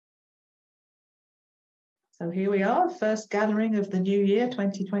So here we are, first gathering of the new year,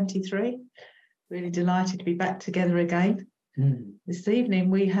 2023. Really delighted to be back together again. This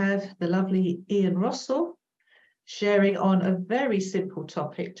evening we have the lovely Ian Rossell sharing on a very simple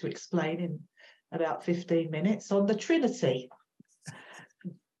topic to explain in about 15 minutes on the Trinity.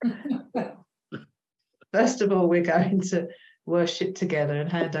 First of all, we're going to worship together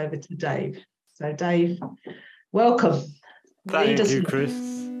and hand over to Dave. So Dave, welcome. Thank you, Chris.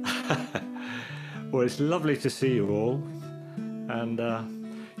 Well, it's lovely to see you all. And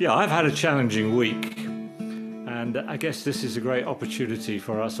yeah, I've had a challenging week. And I guess this is a great opportunity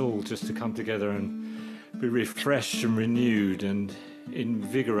for us all just to come together and be refreshed and renewed and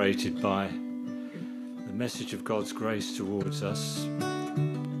invigorated by the message of God's grace towards us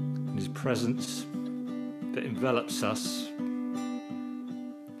and His presence that envelops us and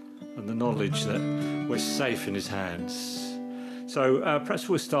the knowledge that we're safe in His hands. So perhaps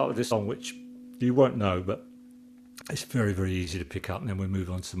we'll start with this song, which you won't know, but it's very, very easy to pick up, and then we'll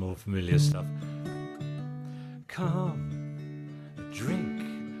move on to some more familiar stuff. Come, drink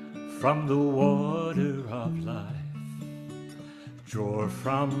from the water of life. Draw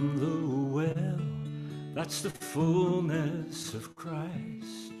from the well, that's the fullness of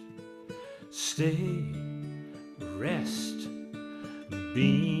Christ. Stay, rest,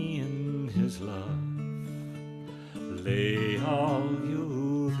 be in His love. Lay all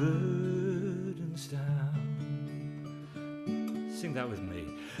your burdens down. Sing that with me.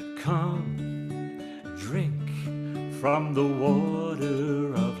 Come, drink from the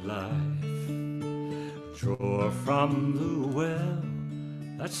water of life. Draw from the well,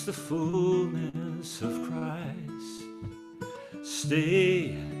 that's the fullness of Christ.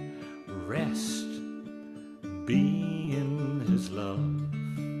 Stay, rest, be in His love.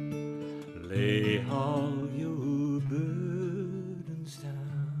 Lay all your burdens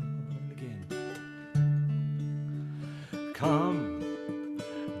down. Again. Come,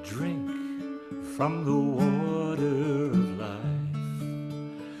 drink from the water of life.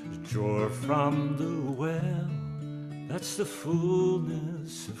 Draw from the well, that's the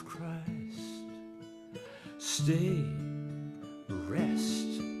fullness of Christ. Stay,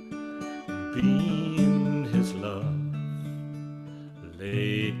 rest, be in His love.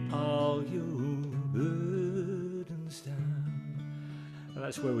 Lay all your burdens down. And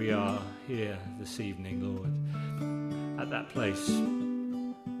that's where we are here this evening, Lord, at that place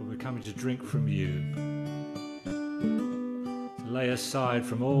where we're coming to drink from you, to lay aside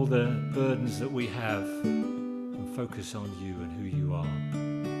from all the burdens that we have and focus on you and who you are.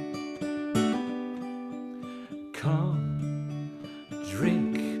 Come,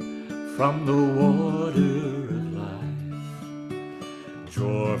 drink from the water of life.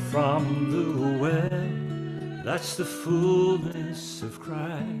 Draw from the well, that's the fullness of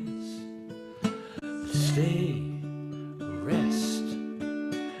Christ. Stay, rest,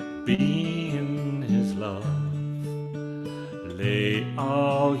 be in His love. Lay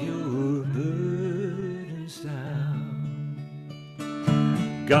all your burdens down.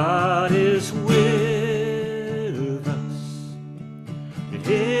 God is with us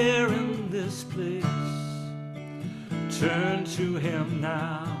here in this place. Turn to Him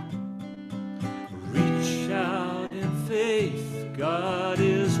now. Reach out in faith. God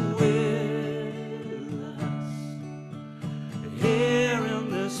is with us here in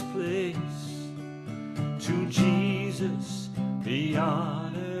this place. To Jesus be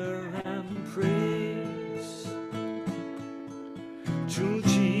honor and praise. To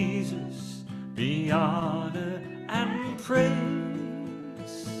Jesus be honor and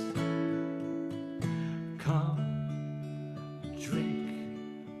praise. Come, drink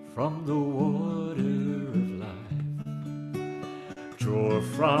from the water of life. Draw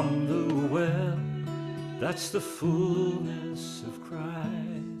from the well, that's the fullness of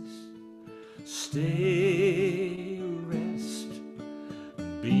Christ. Stay, rest,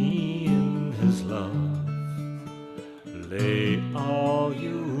 be in His love. Lay all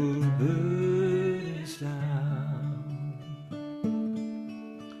your burdens down.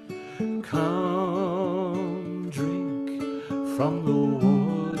 Come, drink from the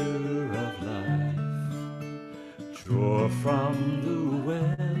water of life. Draw from the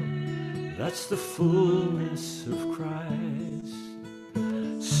well, that's the fullness of Christ.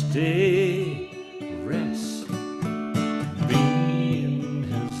 Stay, rest, be in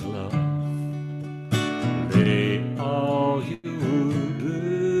His love. Lay all your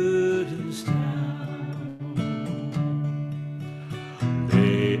burdens down.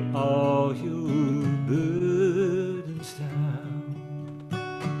 Lay all your burdens down.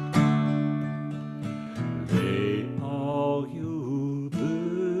 Lay all your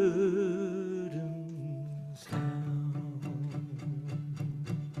burdens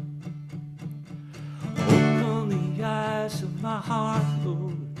my heart,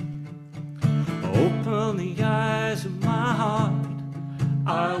 Lord. Open the eyes of my heart.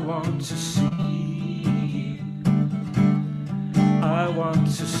 I want to see you. I want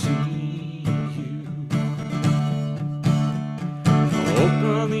to see you.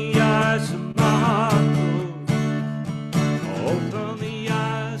 Open the eyes of my heart, Lord. Open the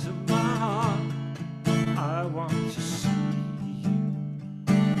eyes of my heart. I want to see you.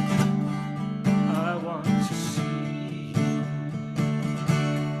 I want to see you.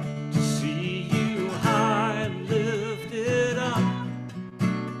 To see you high and lifted up,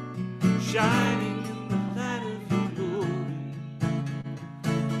 shining in the light of your glory.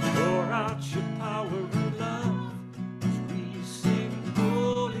 Pour out your power and love as we sing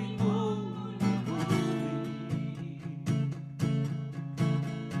holy, holy, holy.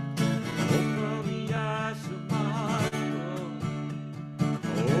 Open the eyes of my heart, Lord.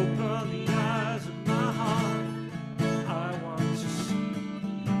 Open the eyes of my heart. I want to see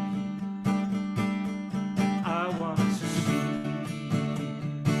you. I want to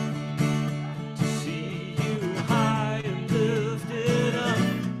see you high and lifted up,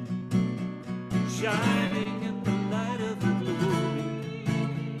 shining in the light of your glory.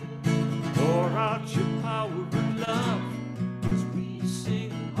 Pour out your power and love as we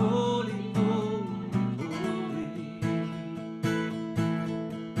sing holy, holy, holy.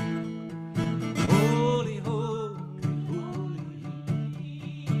 Holy, holy, holy.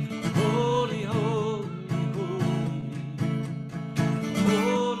 Holy, holy, holy.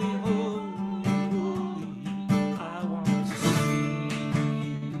 Holy, holy, holy. I want to see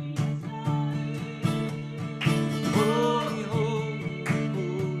you. Holy, holy,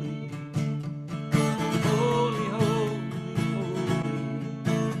 holy. Holy, holy, holy.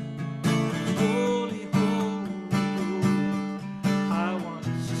 Holy, holy, holy. I want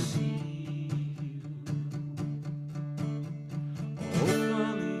to see you.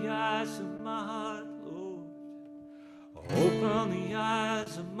 Open the eyes of my heart, Lord. Open the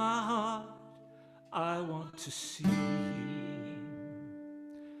eyes of my heart. I want to see you.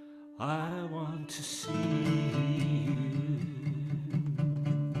 I want to see you.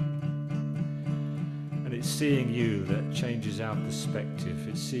 And it's seeing you that changes our perspective.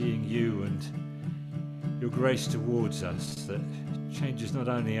 It's seeing you and your grace towards us that changes not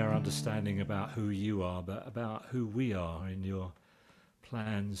only our understanding about who you are, but about who we are in your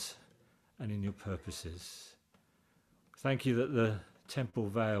plans and in your purposes. Thank you that the temple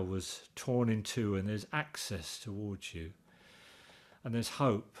veil was torn in two and there's access towards you. And there's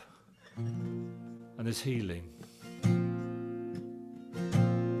hope. And there's healing.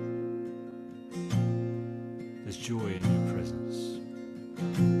 There's joy in your presence.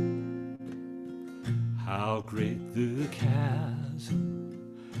 How great the chasm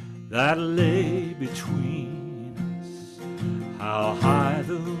that lay between us. How high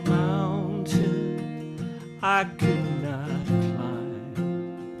the mountain I could not climb.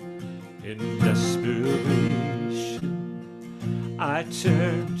 In desperation I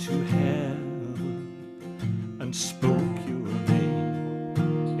turned to heaven and spoke your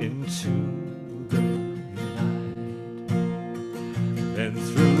name into the night. Then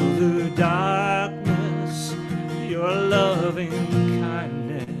through the darkness your loving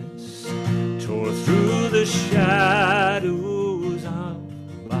kindness tore through the shadows of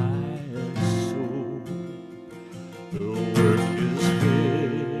my soul. The work is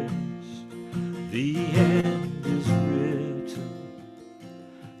finished, the end is written.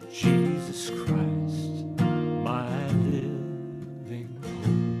 Jesus Christ, my living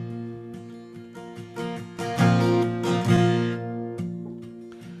hope.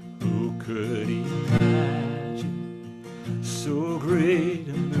 Who could imagine so great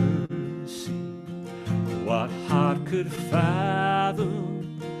a mercy? What heart could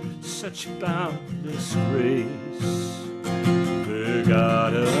fathom such boundless grace? The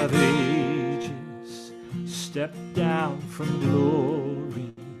God of ages stepped down from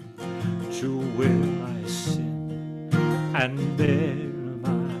glory to wear my sin and bear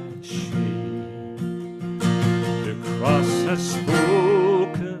my shame. The cross has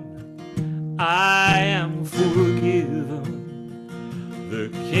spoken, I am forgiven. The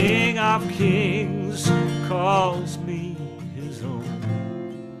King of Kings calls me his own.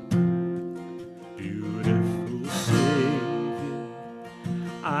 Beautiful Savior,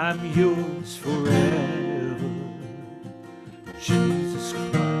 I'm yours forever. Jesus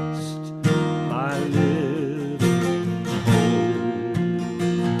Christ, my living hope.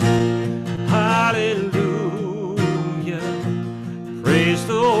 Hallelujah, praise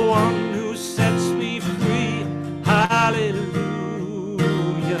the one who sets me free. Hallelujah,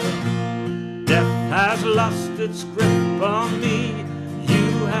 death has lost its grip on me.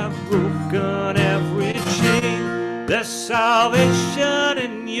 You have broken every chain. There's salvation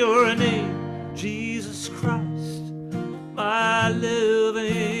in your name, Jesus Christ, my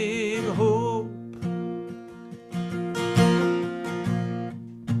living hope.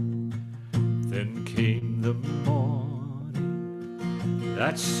 Then came the morning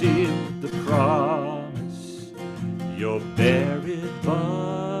that sealed the promise. Your buried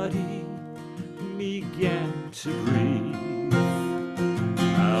body began to breathe.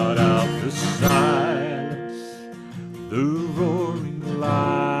 Out of the silence, the roaring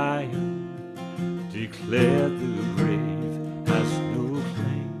lion declared the grave has no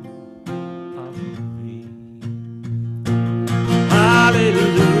claim on me. Hallelujah,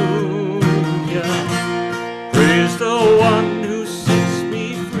 praise the one who sets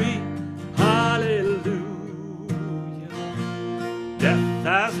me free. Hallelujah, death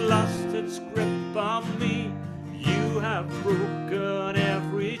has lost its grip on me. You have broken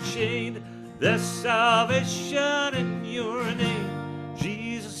every chain. There's salvation in your name,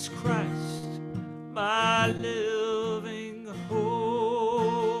 Jesus Christ, my living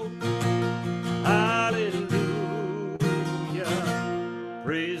hope. Hallelujah,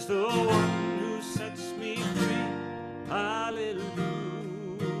 praise the one who sets me free. Hallelujah,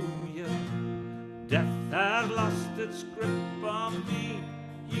 death has lost its grip on me.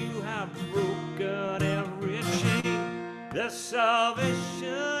 You have broken every chain. There's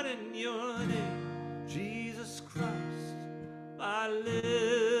salvation in your name, Jesus Christ, my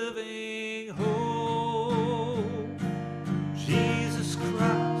living hope. Jesus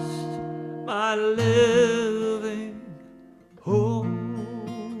Christ, my living hope.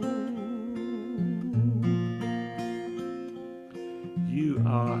 You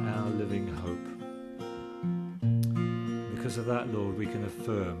are our living hope. Because of that, Lord, we can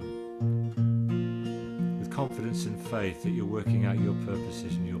affirm with confidence and faith that you're working out your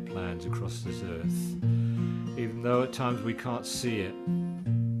purposes and your plans across this earth. Even though at times we can't see it,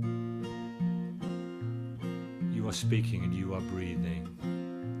 you are speaking and you are breathing.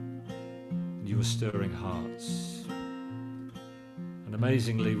 And you are stirring hearts. And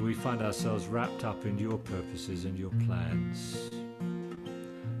amazingly, we find ourselves wrapped up in your purposes and your plans.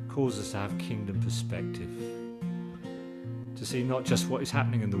 Cause us to have kingdom perspective. To see not just what is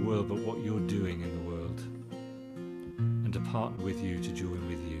happening in the world, but what you're doing in the world. And to partner with you, to join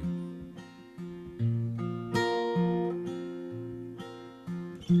with you.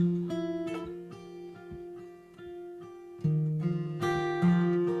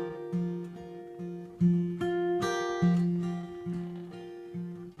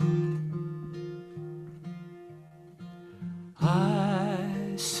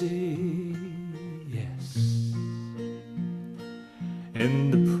 I see, yes,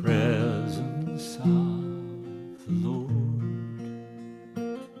 in the presence of the Lord.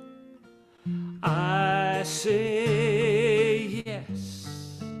 I say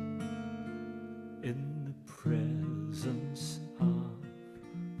yes, in the presence of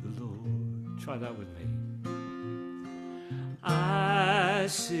the Lord. Try that with me. I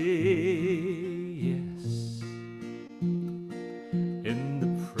say yes, in the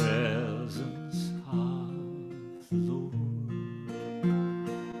presence of the Lord.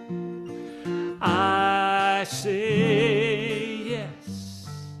 I say yes,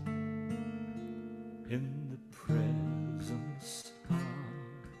 in the presence of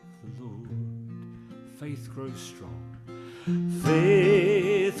the Lord. Faith grows strong.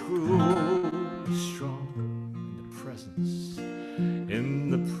 Faith grows strong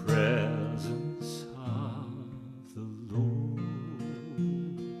in the presence of the Lord.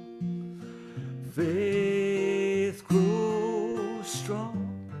 Faith grows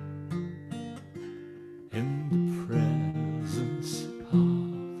strong in the presence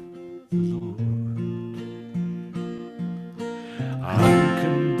of the Lord.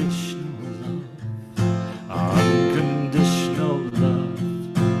 Unconditional love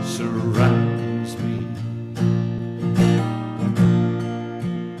surrounds me.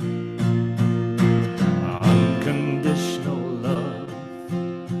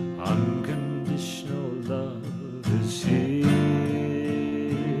 Unconditional love is here.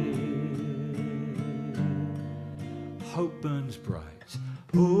 Hope burns bright.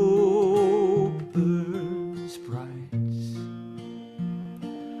 Hope burns bright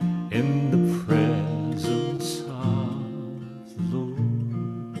in the presence of the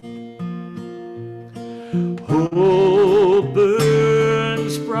Lord. Hope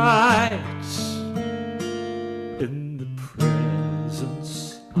burns bright in the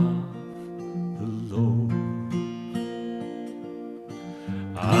presence of the Lord.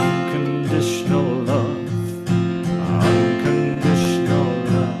 Unconditional love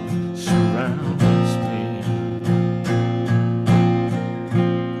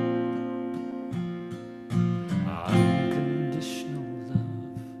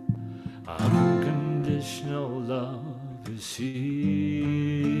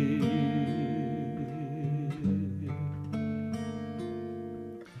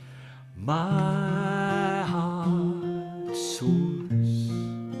My heart soars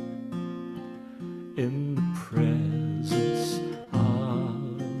in the presence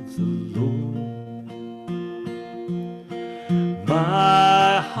of the Lord.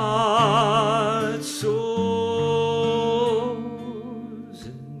 My heart soars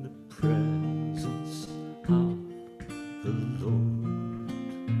in the presence of the Lord.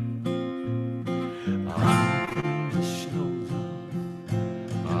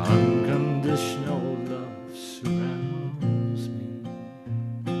 Unconditional love surrounds me.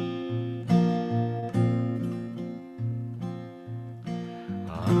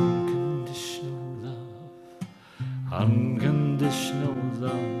 Unconditional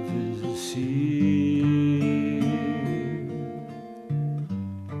love is here.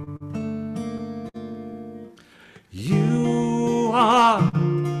 You are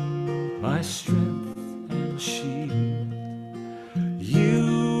my strength and shield.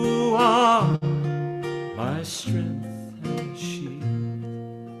 You are my strength and shield.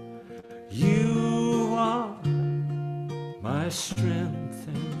 You are my strength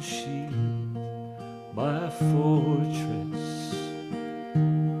and shield, my fortress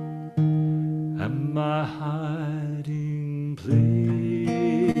and my hiding place.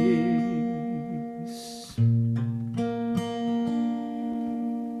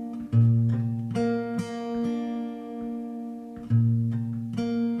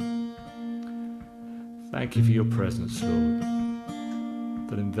 Thank you for your presence, Lord,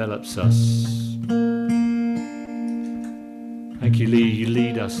 that envelops us. Thank you, you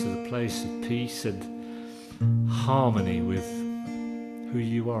lead us to the place of peace and harmony with who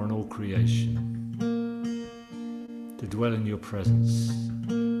you are in all creation. To dwell in your presence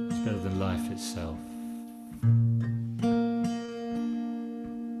is better than life itself.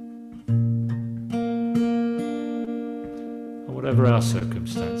 And whatever our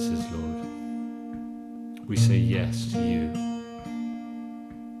circumstances, Lord, we say yes to you.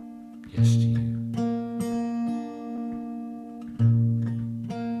 Yes to you.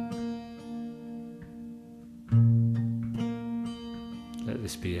 Let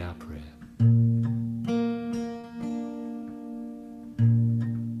this be our prayer.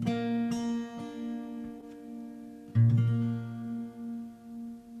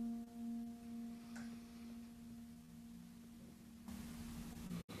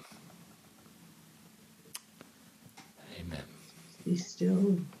 Amen. Be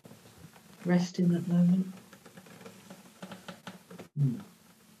still, rest in that moment.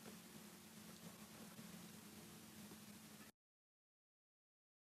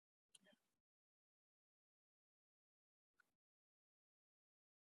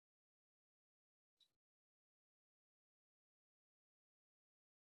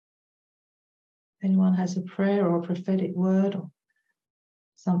 Anyone has a prayer or a prophetic word or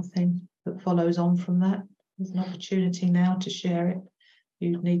something that follows on from that, there's an opportunity now to share it.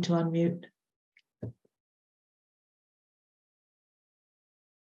 You need to unmute.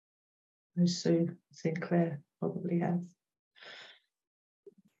 Oh, Sue Sinclair probably has.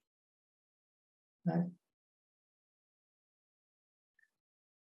 No.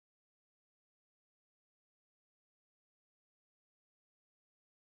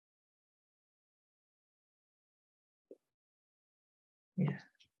 Yeah.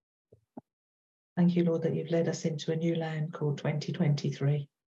 Thank you, Lord, that you've led us into a new land called 2023.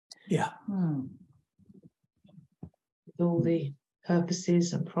 Yeah. With all the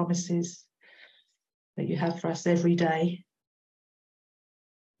purposes and promises that you have for us every day.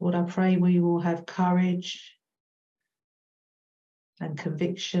 Lord, I pray we will have courage and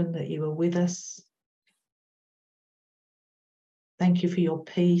conviction that you are with us. Thank you for your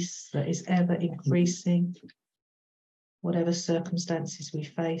peace that is ever increasing, whatever circumstances we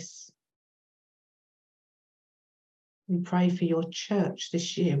face. We pray for your church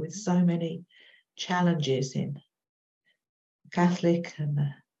this year with so many challenges in Catholic and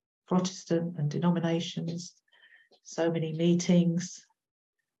Protestant and denominations, so many meetings.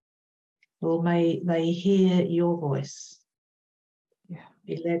 Lord, may they hear your voice,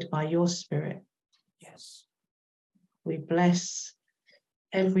 be led by your Spirit. Yes. We bless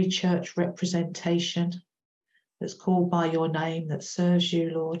every church representation that's called by your name, that serves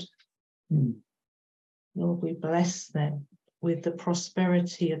you, Lord. Lord, we bless them with the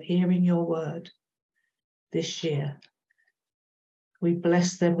prosperity of hearing your word this year. We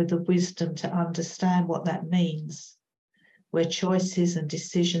bless them with the wisdom to understand what that means, where choices and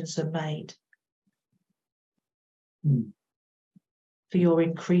decisions are made. For your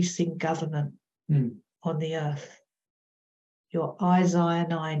increasing government on the earth. Your Isaiah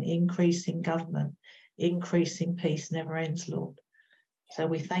 9, increasing government, increasing peace never ends, Lord. So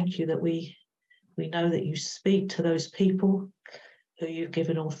we thank you that we know that you speak to those people who you've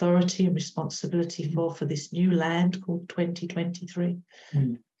given authority and responsibility for this new land called 2023.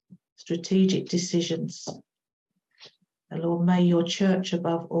 Strategic decisions. And Lord, may your church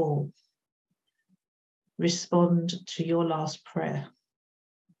above all respond to your last prayer,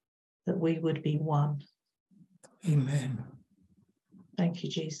 that we would be one. Amen. Thank you,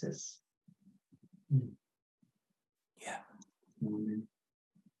 Jesus. Yeah.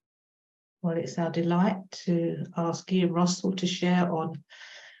 Well, it's our delight to ask Ian Russell to share on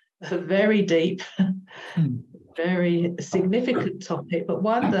a very deep, very significant topic, but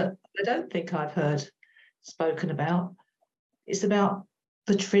one that I don't think I've heard spoken about. It's about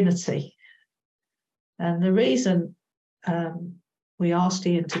the Trinity. And the reason we asked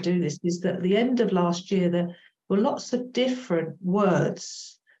Ian to do this is that at the end of last year, there were lots of different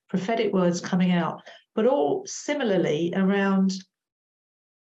words, prophetic words coming out, but all similarly around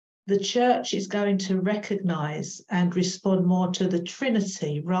the church is going to recognize and respond more to the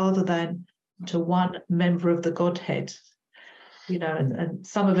Trinity rather than to one member of the Godhead. You know, and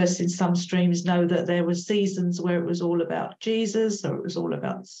some of us in some streams know that there were seasons where it was all about Jesus, or it was all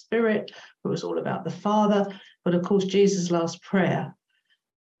about the Spirit, or it was all about the Father. But of course, Jesus' last prayer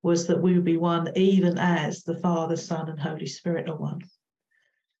was that we would be one, even as the Father, Son, and Holy Spirit are one.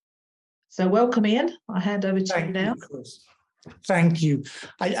 So welcome, Ian. I hand over to you now. Thank you.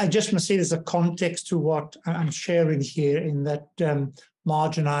 I just must say there's a context to what I'm sharing here, in that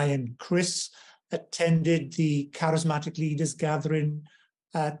Marge and I and Chris attended the Charismatic Leaders Gathering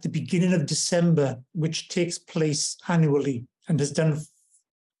at the beginning of December, which takes place annually and has done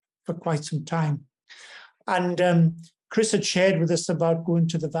for quite some time. And Chris had shared with us about going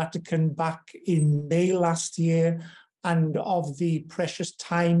to the Vatican back in May last year, and of the precious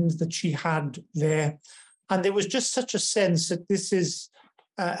times that she had there. And there was just such a sense that this is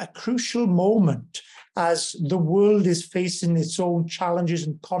a crucial moment as the world is facing its own challenges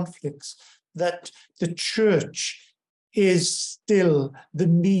and conflicts, that the church is still the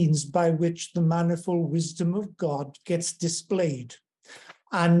means by which the manifold wisdom of God gets displayed.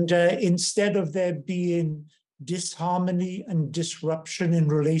 And instead of there being disharmony and disruption in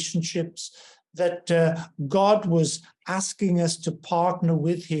relationships, that God was asking us to partner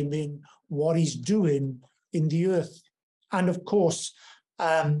with him in what he's doing in the earth. And of course,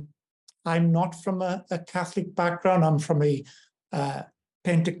 I'm not from a Catholic background. I'm from a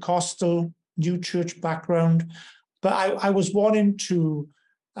Pentecostal New Church background. But I was wanting to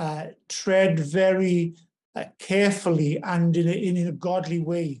tread very carefully and in a godly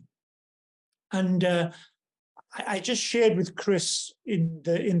way. And I just shared with Chris in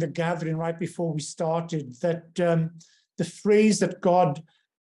the gathering right before we started that the phrase that God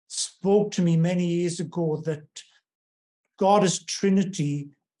spoke to me many years ago, that God as Trinity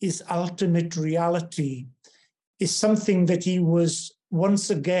is ultimate reality, is something that he was once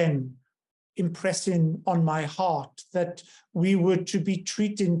again impressing on my heart, that we were to be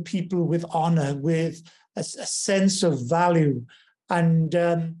treating people with honor, with a sense of value. And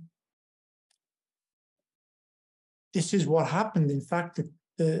this is what happened. In fact,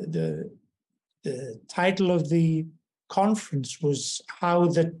 the title of the conference was how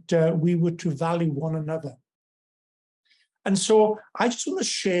that we were to value one another. And so I just want to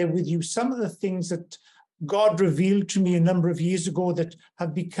share with you some of the things that God revealed to me a number of years ago that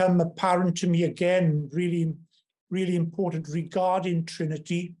have become apparent to me again, really, really important regarding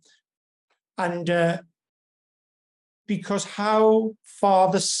Trinity. And because how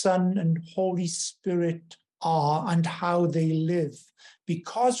Father, Son, and Holy Spirit are and how they live,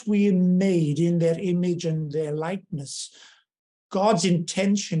 because we are made in their image and their likeness, God's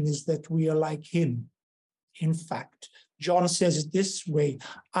intention is that we are like him. In fact, John says it this way: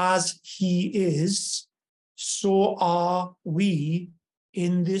 as he is, so are we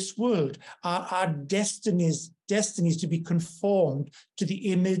in this world. Our destiny is to be conformed to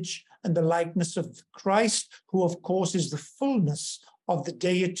the image and the likeness of Christ, who of course is the fullness of the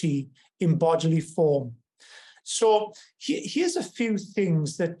deity in bodily form. So here's a few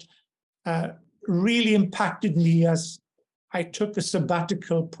things that really impacted me as I took a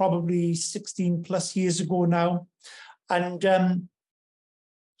sabbatical probably 16 plus years ago now. And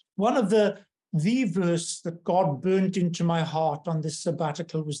one of the verse that God burnt into my heart on this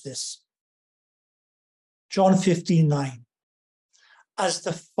sabbatical was this: John 15:9. As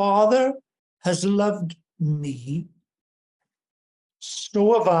the Father has loved me,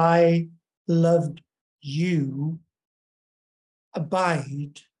 so have I loved you.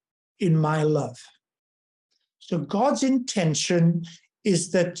 Abide in my love. So God's intention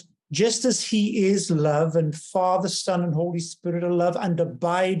is that just as he is love, and Father, Son, and Holy Spirit are love, and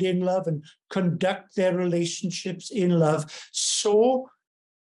abide in love, and conduct their relationships in love, so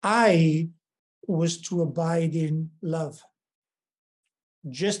I was to abide in love.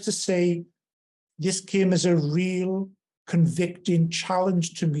 Just to say, this came as a real convicting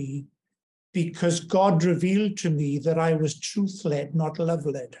challenge to me, because God revealed to me that I was truth-led, not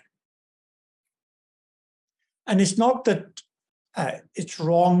love-led. And it's not that it's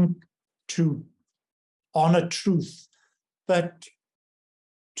wrong to honor truth, but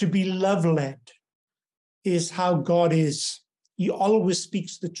to be love-led is how God is. He always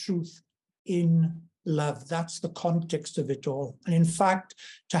speaks the truth in love. That's the context of it all. And in fact,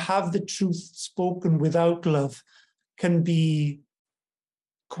 to have the truth spoken without love can be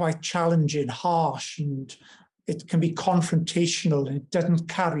quite challenging, harsh, and it can be confrontational, and it doesn't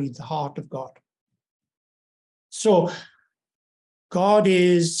carry the heart of God. So God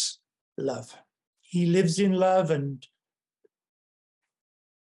is love. He lives in love, and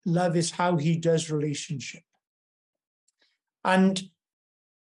love is how he does relationship. And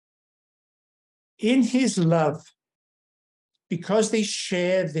in his love, because they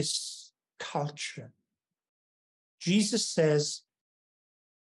share this culture, Jesus says,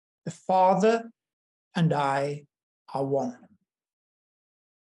 the Father and I are one.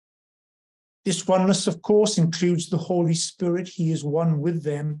 This oneness, of course, includes the Holy Spirit. He is one with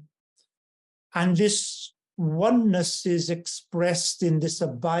them. And this oneness is expressed in this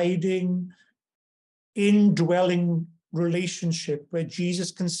abiding, indwelling relationship where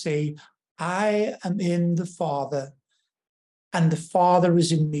Jesus can say, I am in the Father, and the Father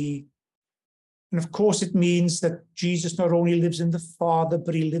is in me. And of course, it means that Jesus not only lives in the Father,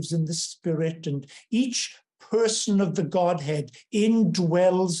 but he lives in the Spirit, and each person of the Godhead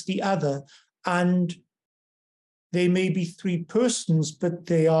indwells the other. And they may be three persons, but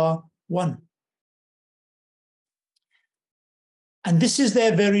they are one. And this is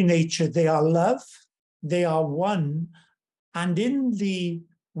their very nature. They are love, they are one, and in the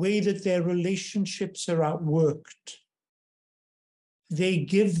way that their relationships are outworked, they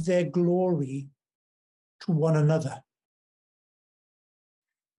give their glory to one another.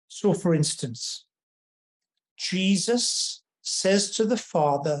 So, for instance, Jesus says to the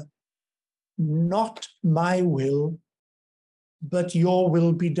Father, not my will, but your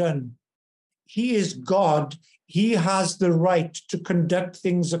will be done. He is God. He has the right to conduct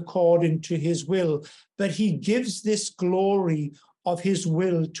things according to his will, but he gives this glory of his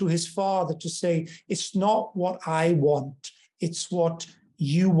will to his Father to say, it's not what I want, it's what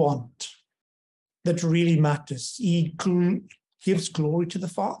you want that really matters. He gives glory to the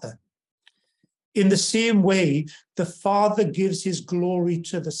Father. In the same way, the Father gives his glory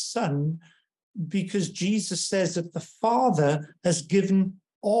to the Son, because Jesus says that the Father has given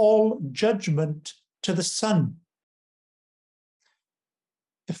all judgment to the Son.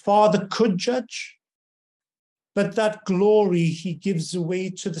 The Father could judge, but that glory he gives away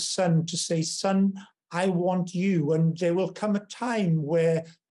to the Son to say, Son, I want you. And there will come a time where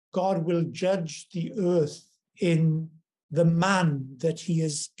God will judge the earth in the man that he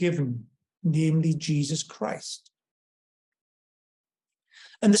has given, namely Jesus Christ.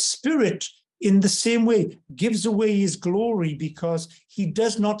 And the Spirit, in the same way, gives away his glory because he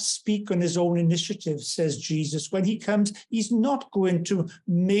does not speak on his own initiative, says Jesus. When he comes, he's not going to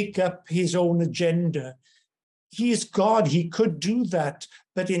make up his own agenda. He is God. He could do that,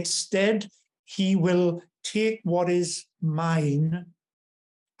 but instead he will take what is mine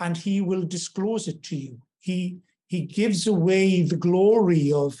and he will disclose it to you. He gives away the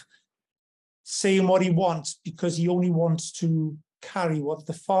glory of saying what he wants because he only wants to carry what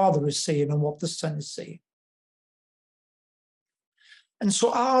the Father is saying and what the Son is saying. And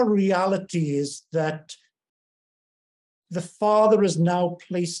so our reality is that the Father has now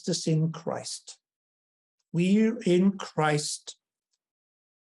placed us in Christ. We're in Christ,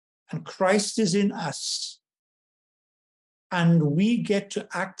 and Christ is in us. And we get to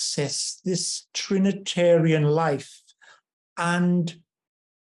access this Trinitarian life. And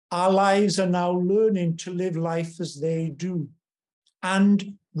our lives are now learning to live life as they do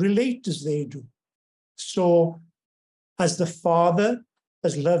and relate as they do. So, as the Father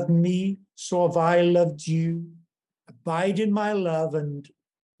has loved me, so have I loved you. Abide in my love and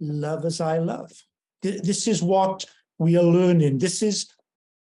love as I love. This is what we are learning. This is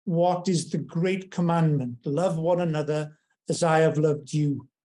what is the great commandment. Love one another as I have loved you.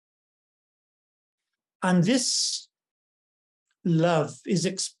 And this love is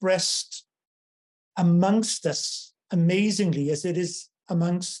expressed amongst us amazingly as it is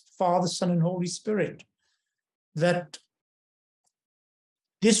amongst Father, Son, and Holy Spirit. That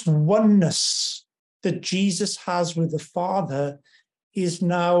this oneness that Jesus has with the Father is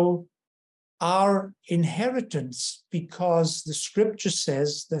now our inheritance, because the scripture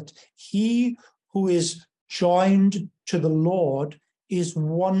says that he who is joined to the Lord is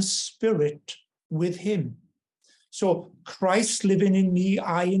one spirit with him. So Christ living in me,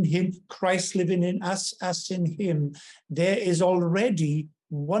 I in him, Christ living in us, us in him. There is already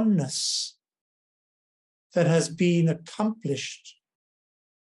oneness that has been accomplished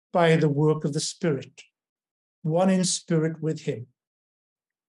by the work of the Spirit, one in spirit with him.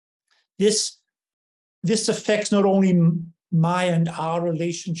 This affects not only my and our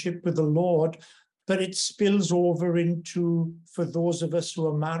relationship with the Lord, but it spills over into, for those of us who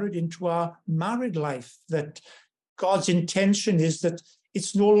are married, into our married life, that God's intention is that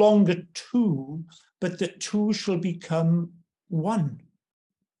it's no longer two, but the two shall become one,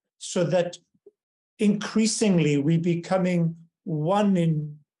 so that increasingly we becoming one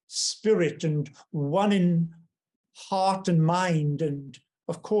in spirit and one in heart and mind, and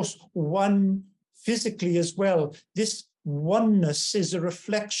of course one physically as well. This oneness is a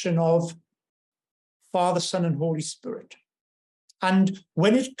reflection of Father, Son, and Holy Spirit. And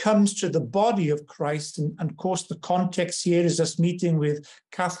when it comes to the body of Christ, and of course the context here is us meeting with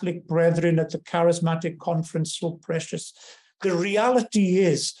Catholic brethren at the Charismatic Conference, so precious. The reality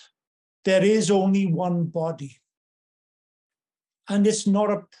is there is only one body. And it's not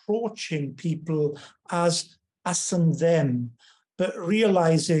approaching people as us and them, but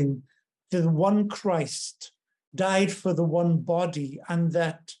realizing that one Christ died for the one body, and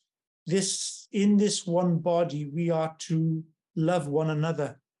that in this one body we are to love one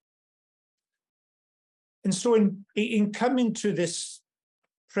another. And so in coming to this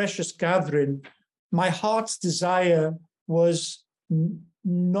precious gathering, my heart's desire was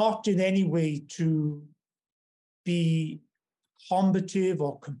not in any way to be combative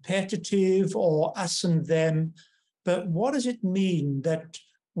or competitive or us and them, but what does it mean that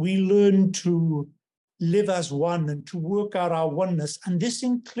we learn to live as one and to work out our oneness? And this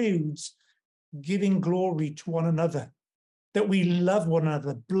includes giving glory to one another, that we love one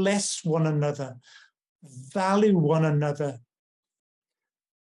another, bless one another, value one another,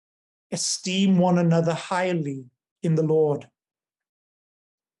 esteem one another highly in the Lord.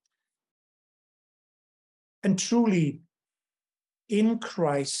 And truly, in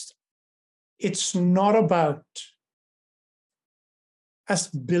Christ, it's not about us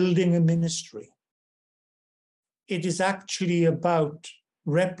building a ministry. It is actually about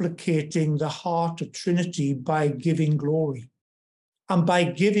replicating the heart of Trinity by giving glory. And by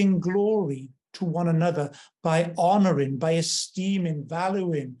giving glory to one another, by honoring, by esteeming,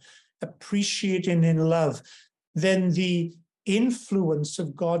 valuing, appreciating in love, then the influence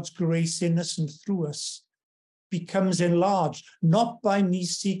of God's grace in us and through us becomes enlarged, not by me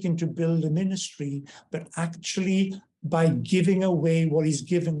seeking to build a ministry, but actually by giving away what he's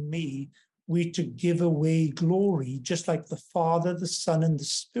given me. We to give away glory, just like the Father, the Son, and the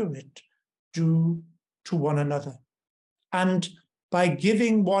Spirit do to one another. And by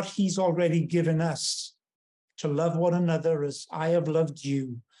giving what he's already given us, to love one another as I have loved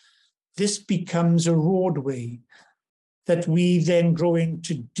you, this becomes a roadway that we then grow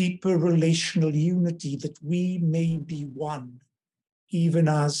into deeper relational unity, that we may be one, even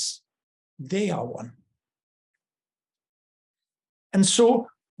as they are one. And so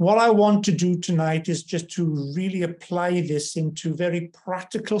what I want to do tonight is just to really apply this into very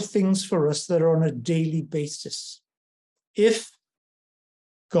practical things for us that are on a daily basis. If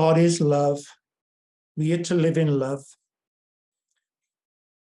God is love, we are to live in love.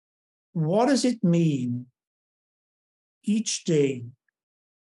 What does it mean each day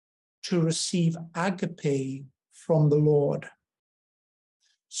to receive agape from the Lord?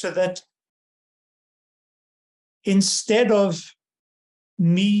 So that instead of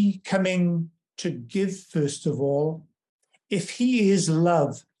me coming to give, first of all, if he is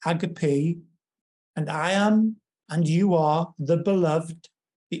love, agape, and I am and you are the beloved,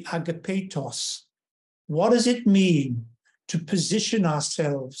 the agapetos, what does it mean to position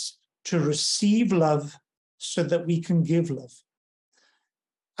ourselves to receive love so that we can give love?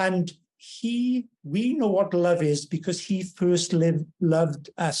 And we know what love is because he first loved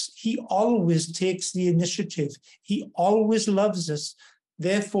us. He always takes the initiative. He always loves us.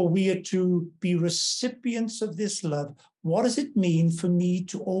 Therefore, we are to be recipients of this love. What does it mean for me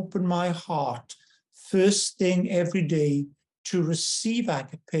to open my heart first thing every day to receive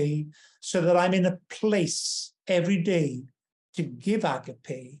agape, so that I'm in a place every day to give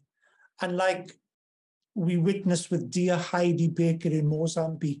agape? And like we witnessed with dear Heidi Baker in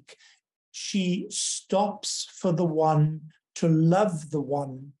Mozambique, she stops for the one to love the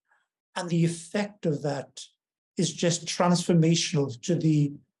one, and the effect of that is just transformational to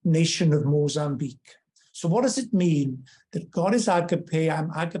the nation of Mozambique. So what does it mean that God is agape,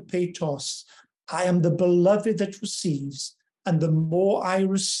 I'm agapetos, I am the beloved that receives, and the more I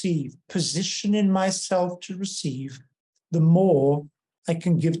receive, positioning myself to receive, the more I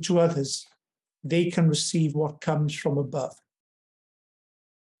can give to others. They can receive what comes from above.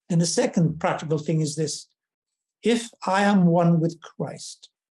 And the second practical thing is this: if I am one with Christ,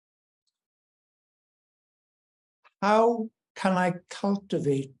 how can I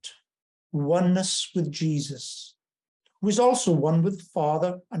cultivate oneness with Jesus, who is also one with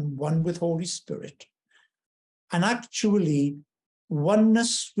Father and one with Holy Spirit? And actually,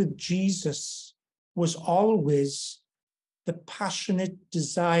 oneness with Jesus was always the passionate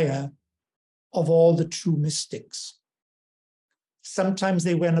desire of all the true mystics. Sometimes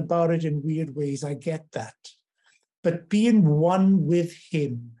they went about it in weird ways, I get that. But being one with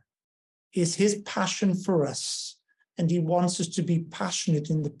him is his passion for us. And he wants us to be passionate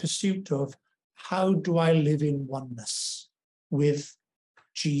in the pursuit of, how do I live in oneness with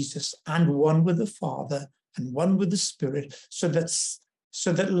Jesus and one with the Father and one with the Spirit, so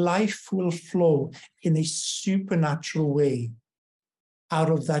that life will flow in a supernatural way out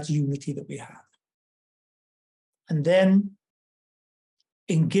of that unity that we have. And then,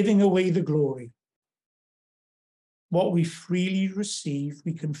 in giving away the glory, what we freely receive,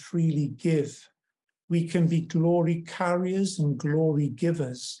 we can freely give. We can be glory carriers and glory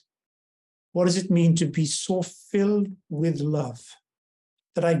givers. What does it mean to be so filled with love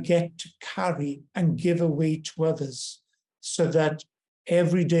that I get to carry and give away to others, so that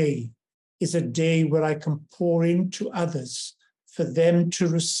every day is a day where I can pour into others for them to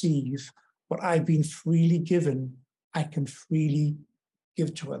receive what I've been freely given, I can freely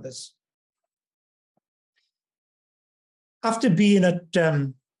give to others. After being at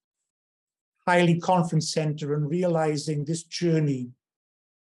Highley Conference Centre and realizing this journey,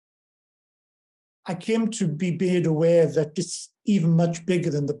 I came to be made aware that it's even much bigger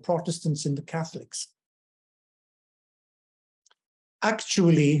than the Protestants and the Catholics.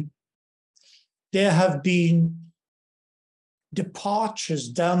 Actually, there have been departures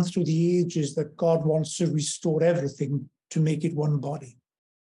down through the ages that God wants to restore everything to make it one body.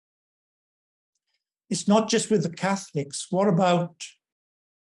 It's not just with the Catholics. What about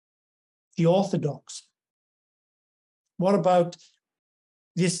the Orthodox? What about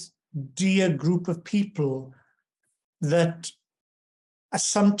this dear group of people that are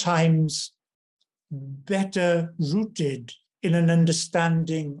sometimes better rooted in an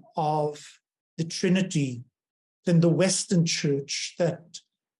understanding of the Trinity than the Western Church, that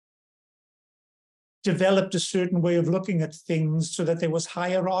developed a certain way of looking at things so that there was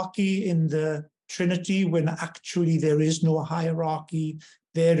hierarchy in the Trinity, when actually there is no hierarchy.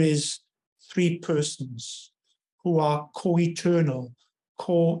 There is three persons who are co-eternal,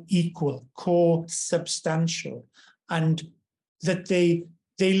 co-equal, co-substantial, and that they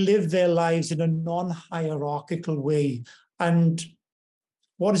live their lives in a non-hierarchical way. And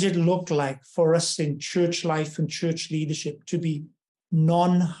what does it look like for us in church life and church leadership to be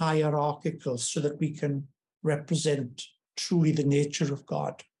non-hierarchical, so that we can represent truly the nature of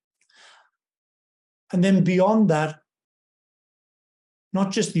God? And then beyond that,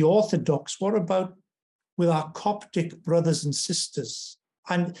 not just the Orthodox, what about with our Coptic brothers and sisters?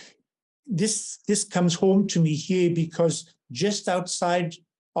 And this comes home to me here, because just outside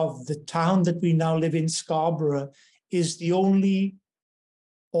of the town that we now live in, Scarborough, is the only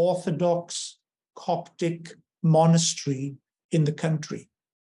Orthodox Coptic monastery in the country.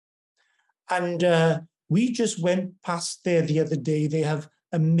 And we just went past there the other day. They have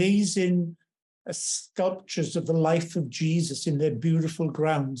amazing sculptures of the life of Jesus in their beautiful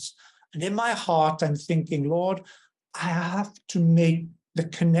grounds. And in my heart, I'm thinking, Lord, I have to make the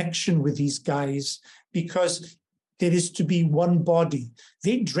connection with these guys, because there is to be one body.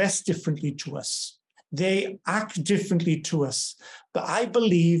 They dress differently to us. They act differently to us. But I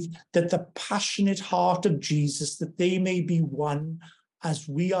believe that the passionate heart of Jesus, that they may be one as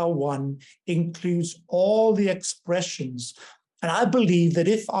we are one, includes all the expressions. And I believe that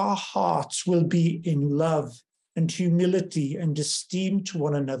if our hearts will be in love and humility and esteem to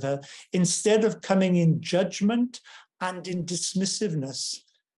one another, instead of coming in judgment and in dismissiveness,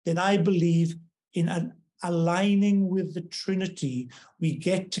 then I believe in an aligning with the Trinity, we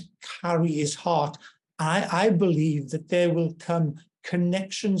get to carry his heart. I believe that there will come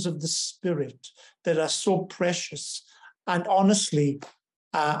connections of the Spirit that are so precious. And honestly,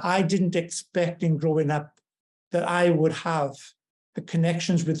 I didn't expect in growing up that I would have the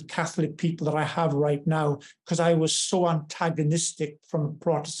connections with Catholic people that I have right now, because I was so antagonistic from a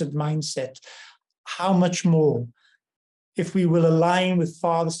Protestant mindset, how much more, if we will align with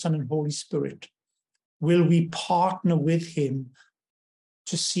Father, Son, and Holy Spirit, will we partner with him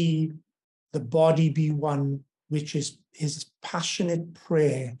to see the body be one, which is his passionate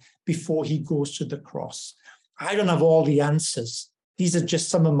prayer before he goes to the cross. I don't have all the answers. These are just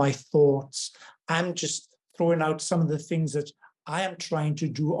some of my thoughts. I'm just throwing out some of the things that I am trying to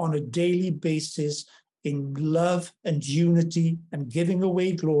do on a daily basis in love and unity and giving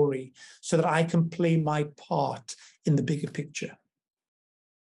away glory so that I can play my part in the bigger picture.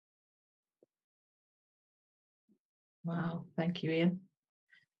 Wow, thank you, Ian.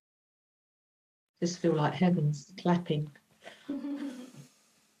 Just feel like heaven's clapping,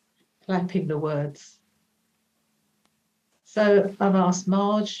 clapping the words. So I've asked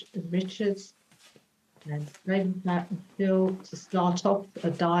Marge and Richard and David, Pat and Phil to start off a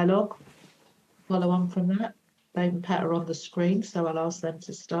dialogue. Follow on from that. David and Pat are on the screen, so I'll ask them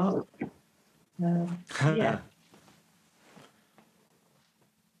to start. Yeah.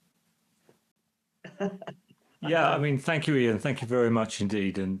 Yeah, I mean, thank you, Ian. Thank you very much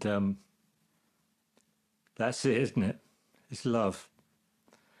indeed. And that's it, isn't it? It's love.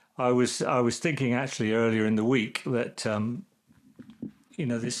 I was thinking actually earlier in the week that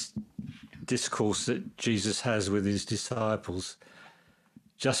this discourse that Jesus has with his disciples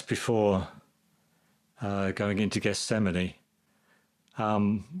just before going into Gethsemane,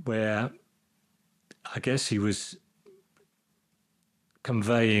 where I guess he was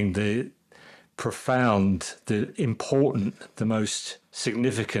conveying the profound, the important, the most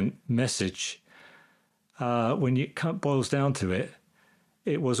significant message. When it boils down to it,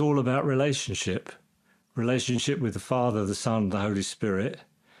 it was all about relationship with the Father, the Son, the Holy Spirit,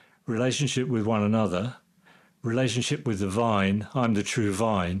 relationship with one another, relationship with the vine. I'm the true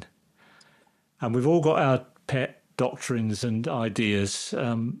vine. And we've all got our pet doctrines and ideas,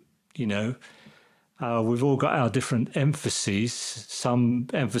 we've all got our different emphases. Some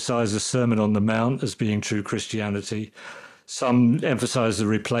emphasize the Sermon on the Mount as being true Christianity. Some emphasize the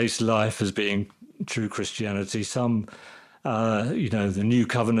replaced life as being true Christianity. Some, the new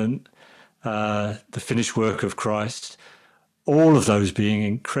covenant, the finished work of Christ, all of those being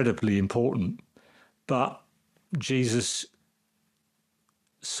incredibly important. But Jesus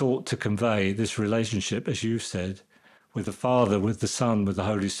sought to convey this relationship, as you said, with the Father, with the Son, with the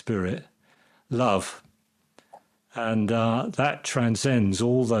Holy Spirit, love. And that transcends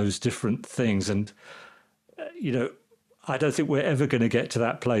all those different things. And, I don't think we're ever going to get to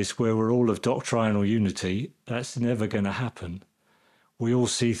that place where we're all of doctrinal unity. That's never going to happen. We all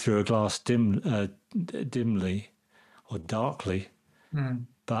see through a glass dimly or darkly.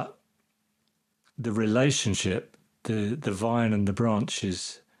 But the relationship, the vine and the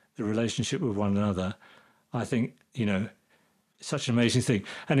branches, the relationship with one another, I think, such an amazing thing.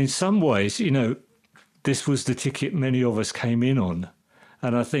 And in some ways, this was the ticket many of us came in on.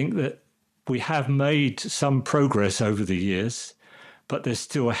 And I think that we have made some progress over the years, but there's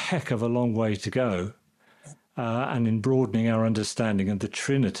still a heck of a long way to go. And in broadening our understanding of the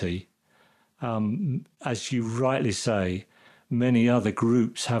Trinity, as you rightly say, many other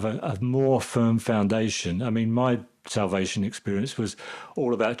groups have a more firm foundation. I mean, my salvation experience was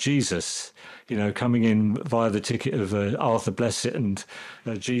all about Jesus, coming in via the ticket of Arthur Blessitt and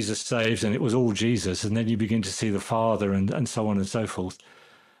Jesus Saves, and it was all Jesus. And then you begin to see the Father and so on and so forth.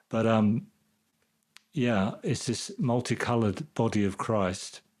 But it's this multicolored body of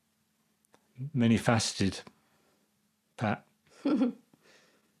Christ, many-faceted. Pat?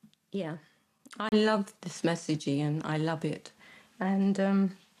 Yeah, I love this message, Ian. I love it. And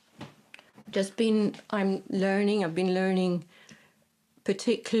I've been learning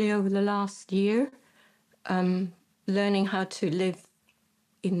particularly over the last year, learning how to live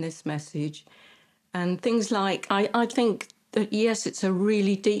in this message. And things like, I think that, yes, it's a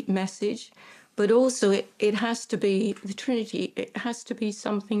really deep message, but also it has to be, the Trinity, it has to be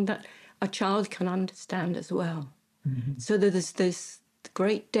something that a child can understand as well. Mm-hmm. So that there's this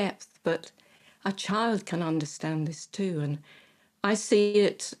great depth, but a child can understand this too. And I see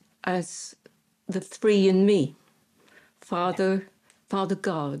it as the three in me: Father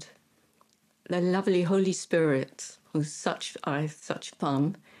God, the lovely Holy Spirit, who's such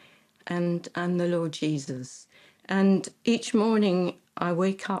fun, and the Lord Jesus. And each morning I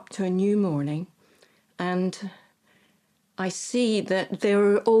wake up to a new morning, and I see that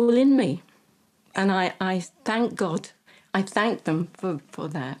they're all in me. And I thank God. I thank them for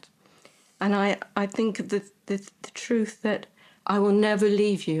that. And I think of the truth that I will never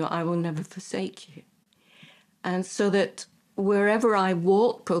leave you, I will never forsake you. And so that wherever I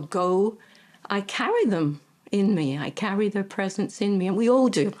walk or go, I carry them in me. I carry their presence in me, and we all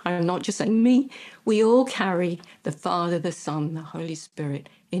do. I'm not just saying me. We all carry the Father, the Son, the Holy Spirit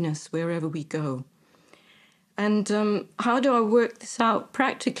in us wherever we go. And how do I work this out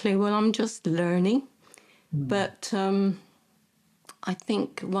practically? Well, I'm just learning. But I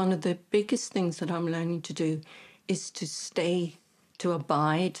think one of the biggest things that I'm learning to do is to stay, to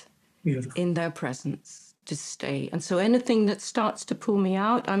abide in their presence, to stay. And so anything that starts to pull me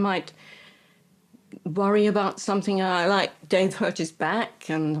out, I might worry about something. I like Dave hurt his back,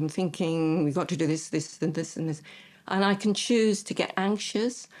 and I'm thinking we've got to do this, this, and this, and this. And I can choose to get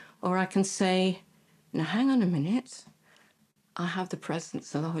anxious, or I can say, now hang on a minute. I have the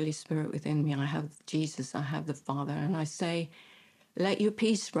presence of the Holy Spirit within me. I have Jesus, I have the Father. And I say, let your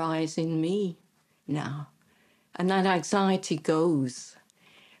peace rise in me now. And that anxiety goes.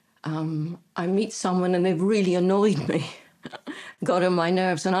 I meet someone and they've really annoyed me, got on my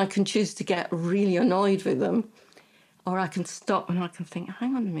nerves, and I can choose to get really annoyed with them. Or I can stop and I can think,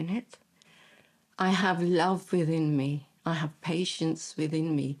 hang on a minute. I have love within me. I have patience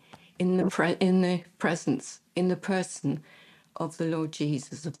within me in the presence, in the person of the Lord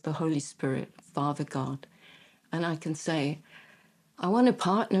Jesus, of the Holy Spirit, Father God. And I can say, I want to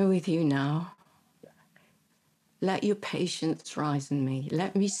partner with you now. Let your patience rise in me.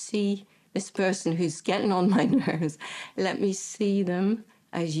 Let me see this person who's getting on my nerves. Let me see them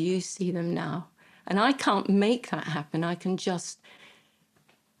as you see them now. And I can't make that happen. I can just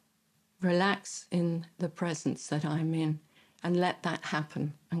relax in the presence that I'm in and let that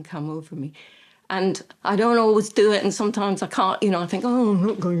happen and come over me. And I don't always do it, and sometimes I can't, I think, oh, I'm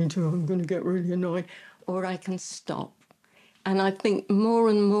not going to, I'm going to get really annoyed. Or I can stop. And I think more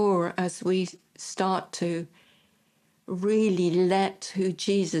and more as we start to really let who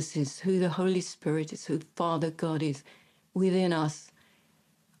Jesus is, who the Holy Spirit is, who Father God is within us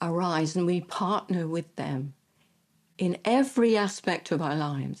arise, and we partner with them in every aspect of our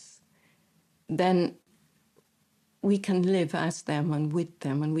lives, then we can live as them and with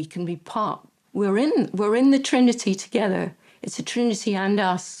them, and we can be part. We're in the Trinity together. It's a Trinity and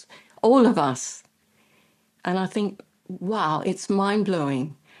us, all of us. And I think, wow, it's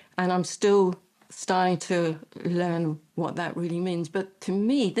mind-blowing. And I'm still starting to learn what that really means. But to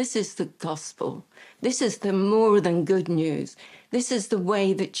me, this is the gospel. This is the more than good news. This is the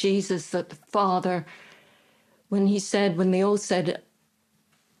way that Jesus, that the Father, when they all said,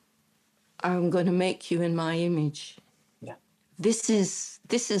 I'm going to make you in my image. Yeah. This is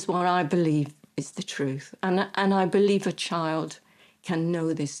what I believe is the truth. And I believe a child can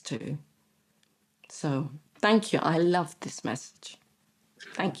know this too. So thank you. I love this message.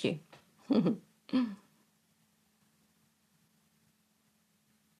 Thank you.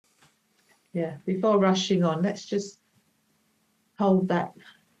 Yeah, before rushing on, let's just hold that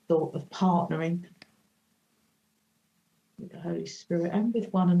thought of partnering with the Holy Spirit and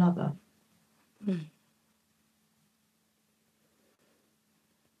with one another.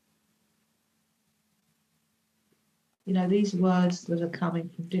 These words that are coming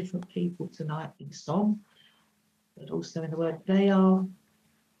from different people tonight in song, but also in the word, they are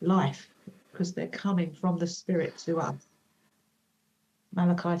life because they're coming from the Spirit to us.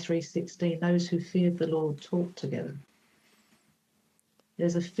 Malachi 3:16, those who feared the Lord talk together.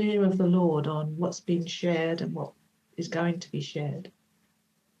 There's a fear of the Lord on what's been shared and what is going to be shared.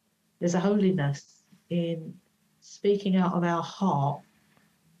 There's a holiness in speaking out of our heart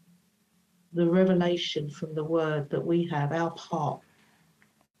the revelation from the word that we have, our part.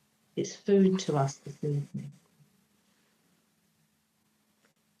 It's food to us this evening.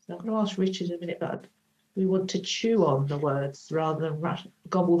 So I'm going to ask Richard in a minute, but we want to chew on the words rather than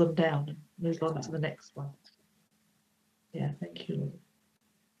gobble them down and move on to the next one. Yeah, thank you, Lord.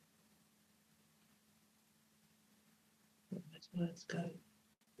 Let those words go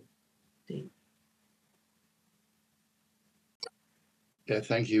deep. Yeah,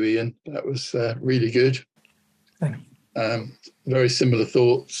 thank you, Ian. That was really good. Thank you. Very similar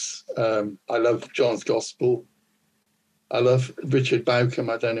thoughts. I love John's Gospel. I love Richard Bauckham.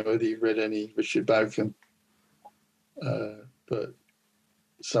 I don't know whether you've read any Richard Bauckham, but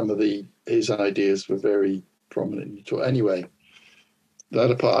some of his ideas were very prominent. Anyway, that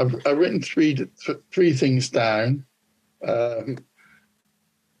apart, I've written three things down for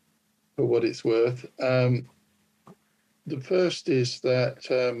what it's worth. The first is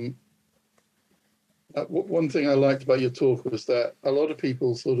that one thing I liked about your talk was that a lot of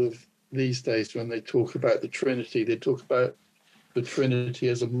people sort of these days, when they talk about the Trinity, they talk about the Trinity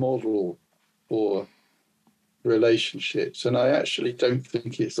as a model for relationships. And I actually don't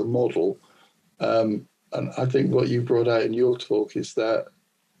think it's a model. I think what you brought out in your talk is that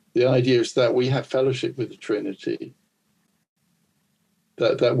the idea is that we have fellowship with the Trinity,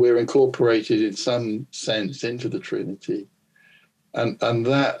 that we're incorporated in some sense into the Trinity, and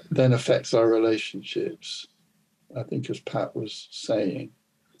that then affects our relationships, I think, as Pat was saying.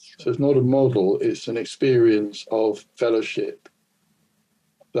 So it's not a model, it's an experience of fellowship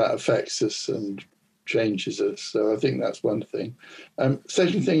that affects us and changes us. So I think that's one thing.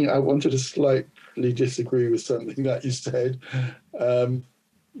 Second thing, I wanted to slightly disagree with something that you said,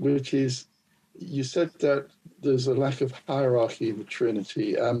 which is, you said that there's a lack of hierarchy in the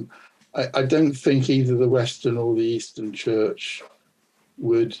Trinity. I don't think either the Western or the Eastern Church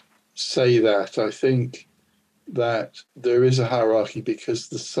would say that. I think that there is a hierarchy because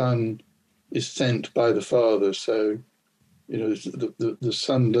the Son is sent by the Father. So, you know, the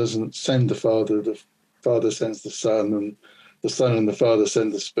Son doesn't send the Father sends the Son, and the Son and the Father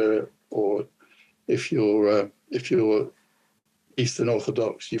send the Spirit. Or if you're Eastern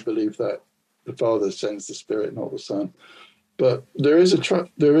Orthodox, you believe that the Father sends the Spirit, not the Son. But there is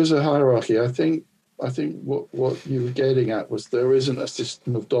a hierarchy. I think what you were getting at was there isn't a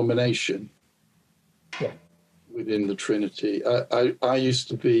system of domination within the Trinity. I used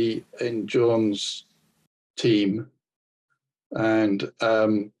to be in John's team, and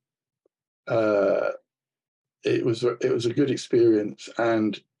it was a good experience.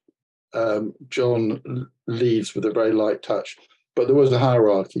 And John leads with a very light touch, but there was a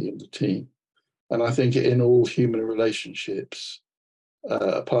hierarchy in the team. And I think in all human relationships,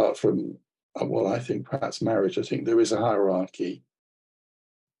 apart from, well, I think perhaps marriage, I think there is a hierarchy.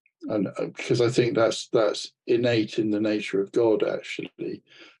 And because I think that's innate in the nature of God, actually.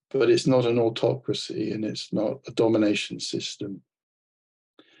 But it's not an autocracy, and it's not a domination system.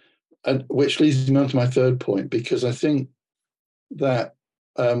 And which leads me on to my third point, because I think that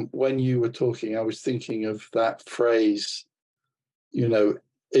when you were talking, I was thinking of that phrase, you know,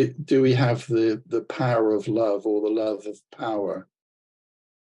 do we have the power of love, or the love of power?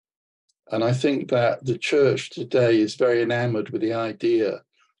 And I think that the church today is very enamored with the idea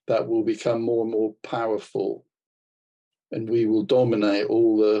that we'll become more and more powerful, and we will dominate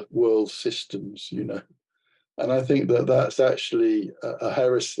all the world systems, you know. And I think that that's actually a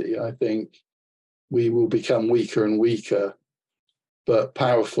heresy. I think we will become weaker and weaker, but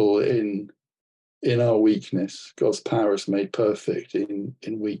powerful in our weakness. God's power is made perfect in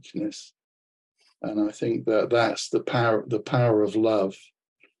weakness. And I think that that's the power of love,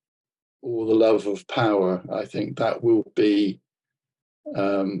 or the love of power. I think that will be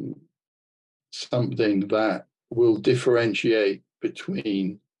something that will differentiate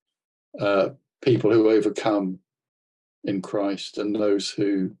between people who overcome in Christ and those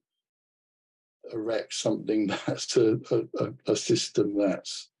who erect something that's a system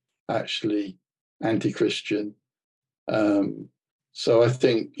that's actually anti-Christian. So I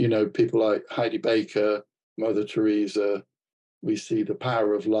think, you know, people like Heidi Baker, Mother Teresa, we see the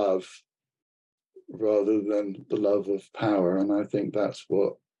power of love rather than the love of power. And I think that's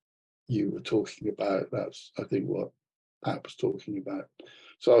what you were talking about. That's, I think, what Pat was talking about.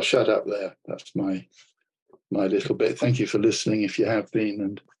 So I'll shut up there. That's my little bit. Thank you for listening, if you have been.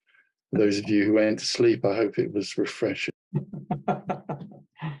 And those of you who went to sleep, I hope it was refreshing.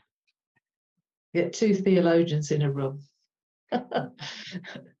 Get two theologians in a room.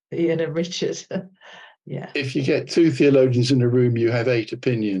 Ian and Richard. Yeah. If you get two theologians in a room, you have 8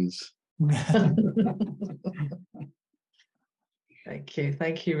 opinions.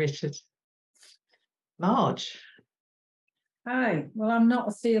 Thank you, Richard. Marge. Hi. Well, I'm not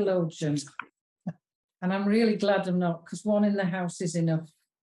a theologian, and I'm really glad I'm not, because one in the house is enough.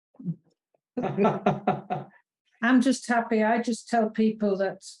 I'm just happy. I just tell people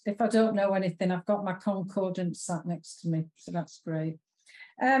that if I don't know anything, I've got my concordance sat next to me, so that's great.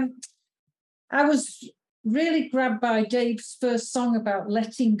 I was really grabbed by Dave's first song about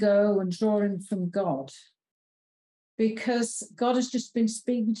letting go and drawing from God, because God has just been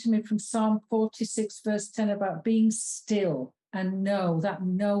speaking to me from Psalm 46, verse 10, about being still and that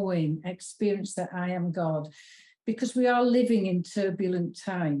knowing experience that I am God, because we are living in turbulent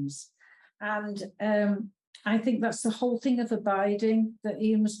times. And I think that's the whole thing of abiding that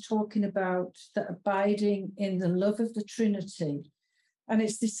Ian was talking about, that abiding in the love of the Trinity. And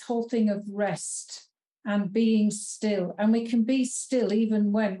it's this whole thing of rest and being still. And we can be still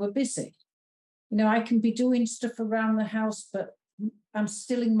even when we're busy. You know, I can be doing stuff around the house, but I'm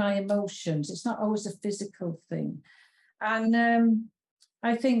stilling my emotions. It's not always a physical thing. And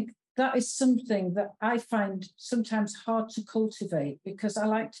I think that is something that I find sometimes hard to cultivate, because I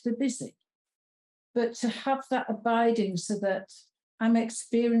like to be busy. But to have that abiding so that I'm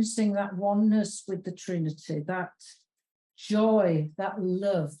experiencing that oneness with the Trinity, that joy, that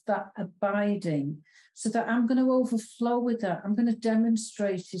love, that abiding, so that I'm going to overflow with that. I'm going to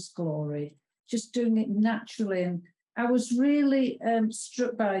demonstrate his glory, just doing it naturally. And I was really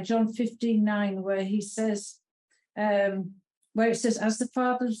struck by John 15:9, where he says, where it says, as the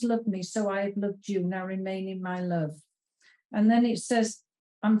Father has loved me, so I have loved you, now remain in my love. And then it says,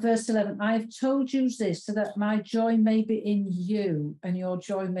 on verse 11, I have told you this so that my joy may be in you and your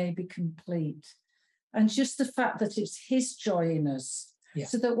joy may be complete. And just the fact that it's his joy in us,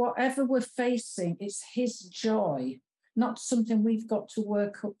 so that whatever we're facing, it's his joy, not something we've got to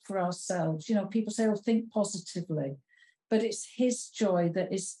work up for ourselves. You know, people say, oh, think positively, but it's his joy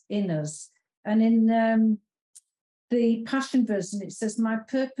that is in us. And in the Passion Version, it says, my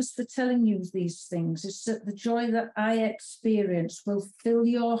purpose for telling you these things is that the joy that I experience will fill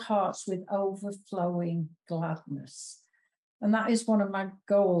your hearts with overflowing gladness. And that is one of my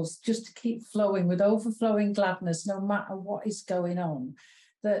goals, just to keep flowing with overflowing gladness, no matter what is going on,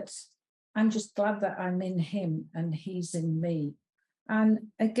 that I'm just glad that I'm in him and he's in me.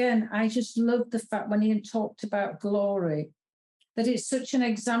 And again, I just love the fact when Ian talked about glory, that it's such an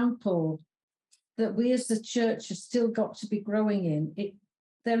example that we as the church have still got to be growing in.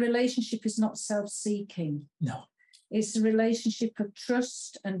 Their relationship is not self-seeking. No. It's a relationship of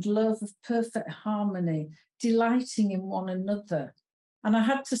trust and love, of perfect harmony, delighting in one another. And I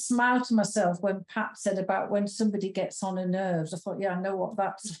had to smile to myself when Pat said about when somebody gets on her nerves. I thought, yeah, I know what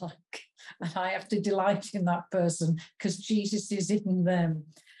that's like. And I have to delight in that person because Jesus is in them.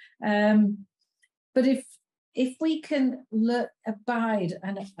 But if we can abide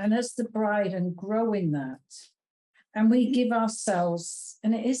and as the bride and grow in that, and we give ourselves,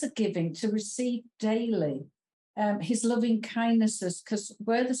 and it is a giving, to receive daily his loving kindnesses, because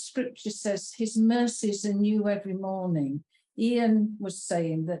where the scripture says his mercies are new every morning, Ian was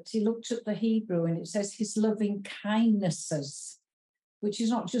saying that he looked at the Hebrew and it says his loving kindnesses, which is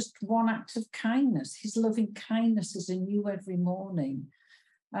not just one act of kindness. His loving kindnesses are new every morning.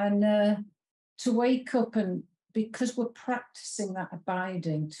 And to wake up, and because we're practicing that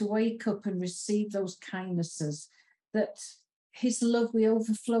abiding, to wake up and receive those kindnesses, that his love we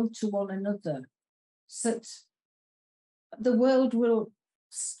overflow to one another, so that the world will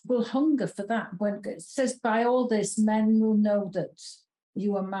hunger for that. When it says, by all this, men will know that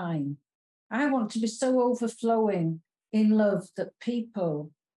you are mine. I want to be so overflowing in love that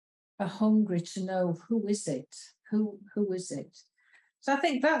people are hungry to know who is it? Who is it? So I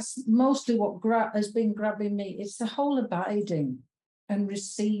think that's mostly what has been grabbing me. It's the whole abiding and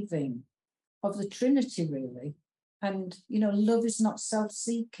receiving of the Trinity, really. And, you know, love is not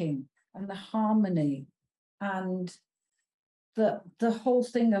self-seeking, and the harmony and the whole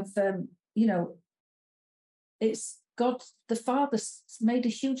thing of, you know, it's God, the Father made a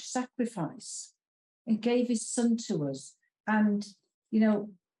huge sacrifice and gave his son to us. And, you know,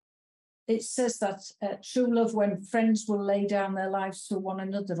 it says that true love, when friends will lay down their lives for one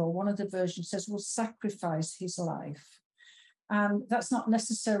another, or one of the versions says will sacrifice his life. And that's not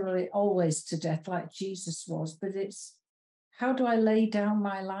necessarily always to death like Jesus was, but it's how do I lay down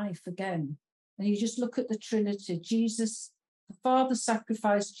my life again? And you just look at the Trinity. Jesus, the Father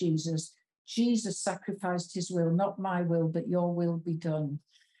sacrificed Jesus. Jesus sacrificed his will, not my will, but your will be done.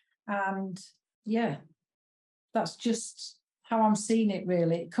 And yeah, that's just how I'm seeing it,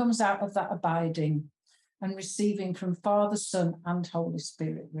 really. It comes out of that abiding and receiving from Father, Son, and Holy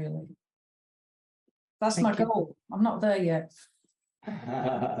Spirit, really. That's my goal. I'm not there yet.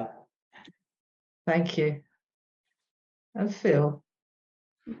 Thank you. And Phil.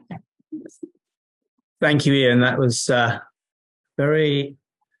 Thank you, Ian. That was very,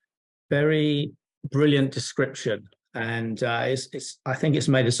 very brilliant description. And I think it's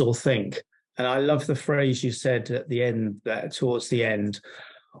made us all think. And I love the phrase you said at the end, towards the end,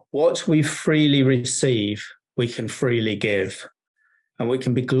 what we freely receive, we can freely give. And we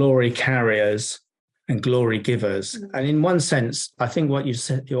can be glory carriers and glory givers. And in one sense, I think what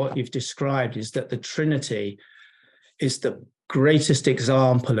you've described is that the Trinity is the greatest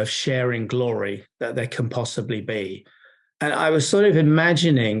example of sharing glory that there can possibly be. And I was sort of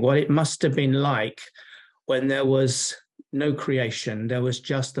imagining what it must have been like when there was no creation. There was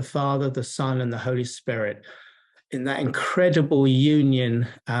just the Father, the Son, and the Holy Spirit in that incredible union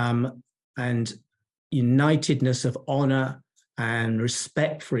and unitedness of honor and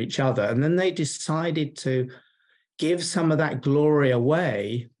respect for each other. And then they decided to give some of that glory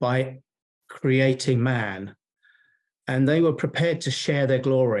away by creating man. And they were prepared to share their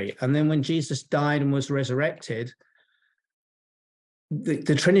glory. And then when Jesus died and was resurrected,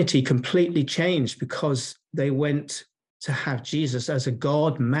 the Trinity completely changed, because they went to have Jesus as a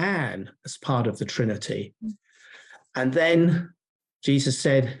God-man as part of the Trinity. And then Jesus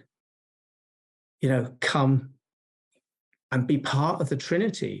said, come and be part of the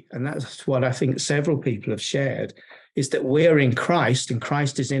Trinity. And that's what I think several people have shared, is that we're in Christ and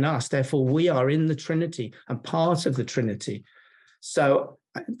Christ is in us. Therefore, we are in the Trinity and part of the Trinity. So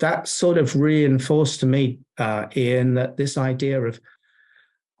that sort of reinforced to me, Ian, that this idea of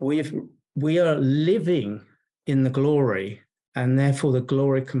we are living in the glory, and therefore the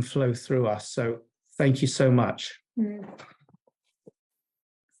glory can flow through us. So thank you so much.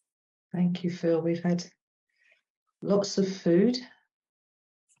 Thank you, Phil. We've had lots of food.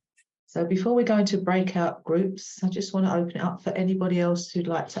 So before we go into breakout groups, I just want to open it up for anybody else who'd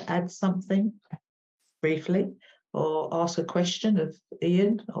like to add something briefly or ask a question of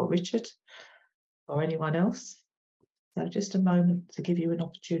Ian or Richard or anyone else. So just a moment to give you an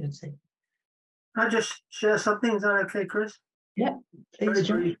opportunity. I'll just share something. Is that okay, Chris? Yeah, very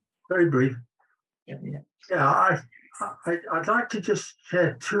brief. Very brief. Yeah. I'd like to just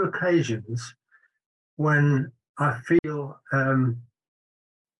share two occasions when I feel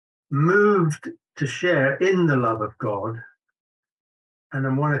moved to share in the love of God. And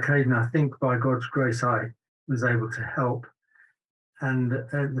on one occasion, I think by God's grace, I was able to help. And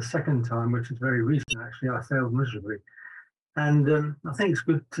the second time, which is very recent, actually, I failed miserably. And I think it's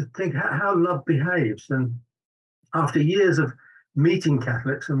good to think how love behaves. And after years of meeting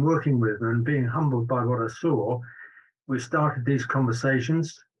Catholics and working with them and being humbled by what I saw, we started these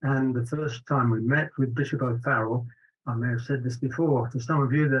conversations. And the first time we met with Bishop O'Farrell, I may have said this before to some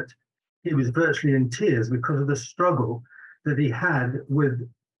of you, that he was virtually in tears because of the struggle that he had with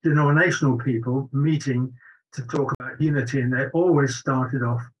denominational people meeting to talk about unity. And they always started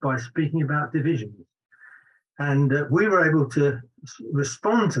off by speaking about divisions. And we were able to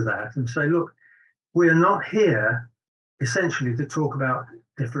respond to that and say, look, we are not here essentially to talk about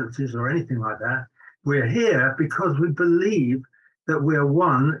differences or anything like that. We're here because we believe that we are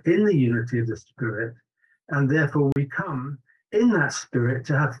one in the unity of the Spirit, and therefore we come in that Spirit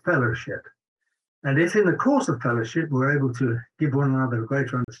to have fellowship. And if in the course of fellowship we're able to give one another a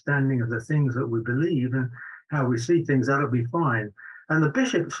greater understanding of the things that we believe and how we see things, that'll be fine. And the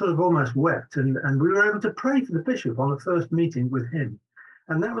bishop sort of almost wept, and we were able to pray for the bishop on the first meeting with him.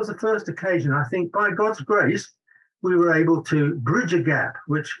 And that was the first occasion, I think, by God's grace, we were able to bridge a gap,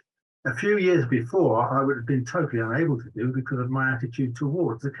 which a few years before I would have been totally unable to do because of my attitude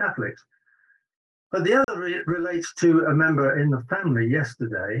towards the Catholics. But the other relates to a member in the family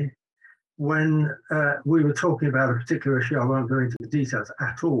yesterday when we were talking about a particular issue. I won't go into the details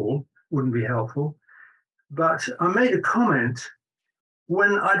at all, wouldn't be helpful. But I made a comment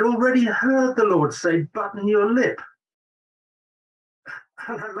when I'd already heard the Lord say, button your lip.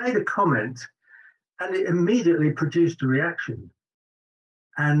 And I made a comment and it immediately produced a reaction.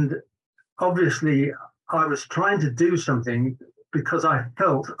 And obviously I was trying to do something because I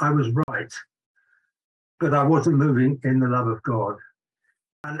felt I was right, but I wasn't moving in the love of God.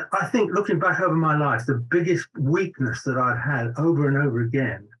 And I think looking back over my life, the biggest weakness that I've had over and over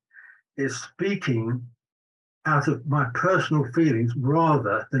again is speaking out of my personal feelings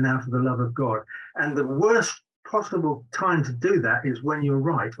rather than out of the love of God. And the worst possible time to do that is when you're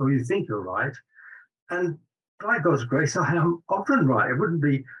right or you think you're right. And by God's grace, I am often right. I wouldn't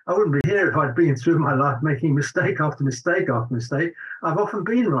be here if I'd been through my life making mistake after mistake after mistake. I've often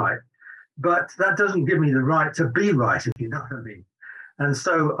been right, but that doesn't give me the right to be right, if you know what I mean. And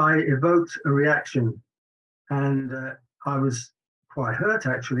so I evoked a reaction, and I was quite hurt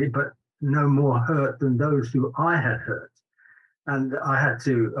actually, but no more hurt than those who I had hurt. And I had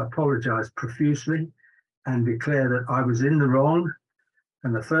to apologize profusely and declare that I was in the wrong.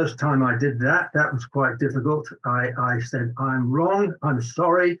 And the first time I did that, that was quite difficult. I said, I'm wrong, I'm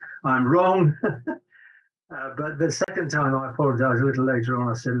sorry, I'm wrong. But the second time I apologized a little later on,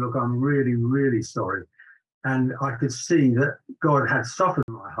 I said, look, I'm really, really sorry. And I could see that God had softened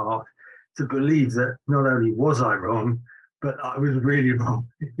my heart to believe that not only was I wrong, but I was really wrong,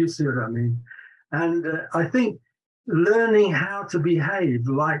 if you see what I mean. And I think learning how to behave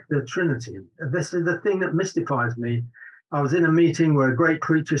like the Trinity, this is the thing that mystifies me. I was in a meeting where a great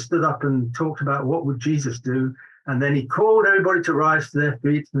preacher stood up and talked about what would Jesus do. And then he called everybody to rise to their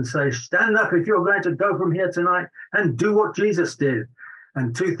feet and say, stand up if you're going to go from here tonight and do what Jesus did.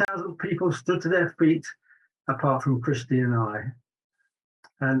 And 2,000 people stood to their feet, apart from Christy and I.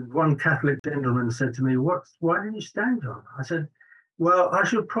 And one Catholic gentleman said to me, why didn't you stand, John? I said, well, I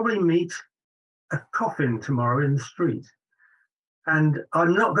should probably meet a coffin tomorrow in the street. And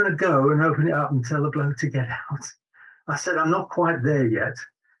I'm not going to go and open it up and tell the bloke to get out. I said, I'm not quite there yet,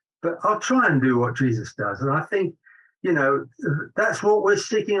 but I'll try and do what Jesus does. And I think you know, that's what we're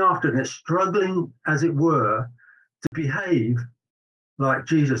seeking after, and it's struggling, as it were, to behave like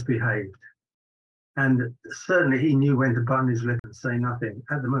Jesus behaved. And certainly he knew when to button his lip and say nothing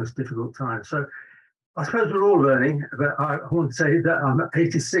at the most difficult time. So I suppose we're all learning, but I want to say that I'm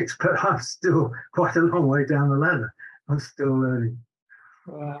 86, but I'm still quite a long way down the ladder. I'm still learning.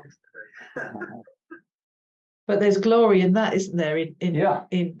 Wow. But there's glory in that, isn't there? Yeah.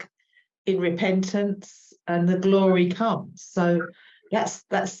 In repentance, and the glory comes. So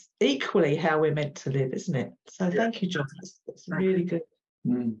that's equally how we're meant to live, isn't it? So thank you, John. That's really good.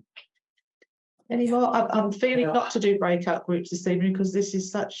 Any more? I'm feeling not to do breakout groups this evening because this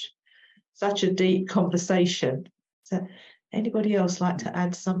is such a deep conversation. So anybody else like to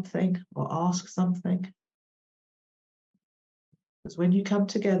add something or ask something? Because when you come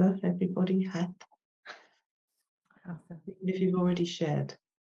together, everybody had, even if you've already shared.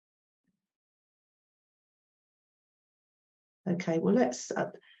 Okay, well,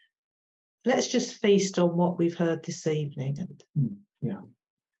 let's just feast on what we've heard this evening and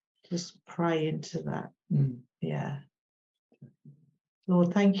just pray into that. Yeah.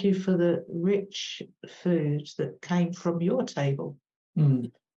 Lord, thank you for the rich food that came from your table.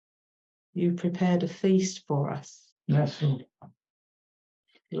 You prepared a feast for us. Yes, Lord.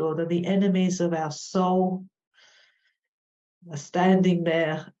 Lord, and the enemies of our soul are standing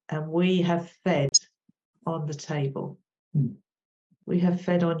there, and we have fed on the table. We have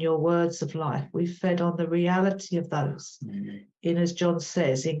fed on your words of life. We've fed on the reality of those in, as John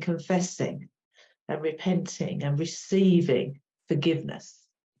says, in confessing and repenting and receiving forgiveness,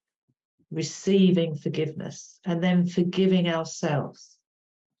 and then forgiving ourselves.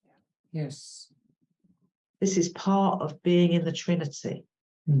 Yes. This is part of being in the Trinity.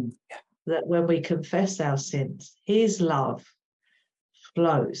 That when we confess our sins, his love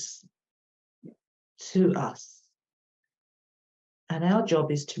flows to us. And our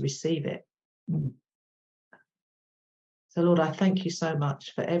job is to receive it. So, Lord, I thank you so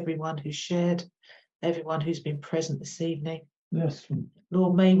much for everyone who shared, everyone who's been present this evening. Yes.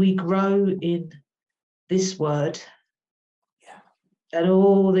 Lord, may we grow in this word and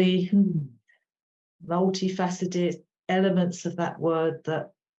all the multifaceted elements of that word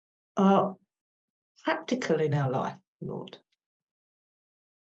that are practical in our life, Lord.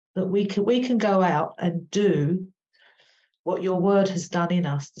 That we can go out and do what your word has done in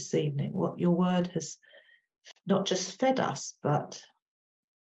us this evening, what your word has not just fed us, but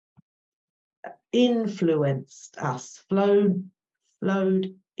influenced us, flowed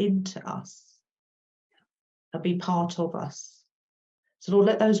into us, and be part of us. So Lord,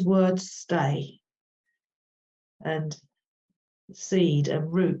 let those words stay and seed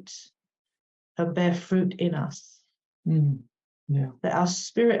and root and bear fruit in us. That our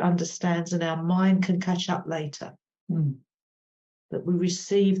spirit understands and our mind can catch up later. That we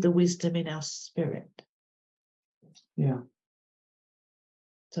receive the wisdom in our spirit.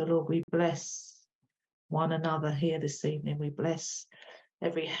 So Lord, we bless one another here this evening. We bless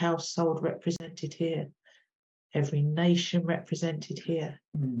every household represented here, every nation represented here,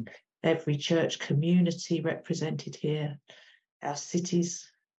 every church community represented here, our cities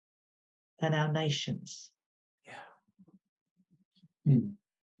and our nations. And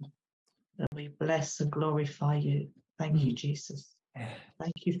we bless and glorify you. Thank you, Jesus.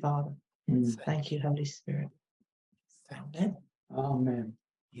 Thank you, Father. Thank you, Holy Spirit. Amen. Amen.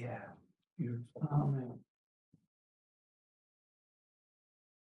 Yeah. Beautiful. Amen.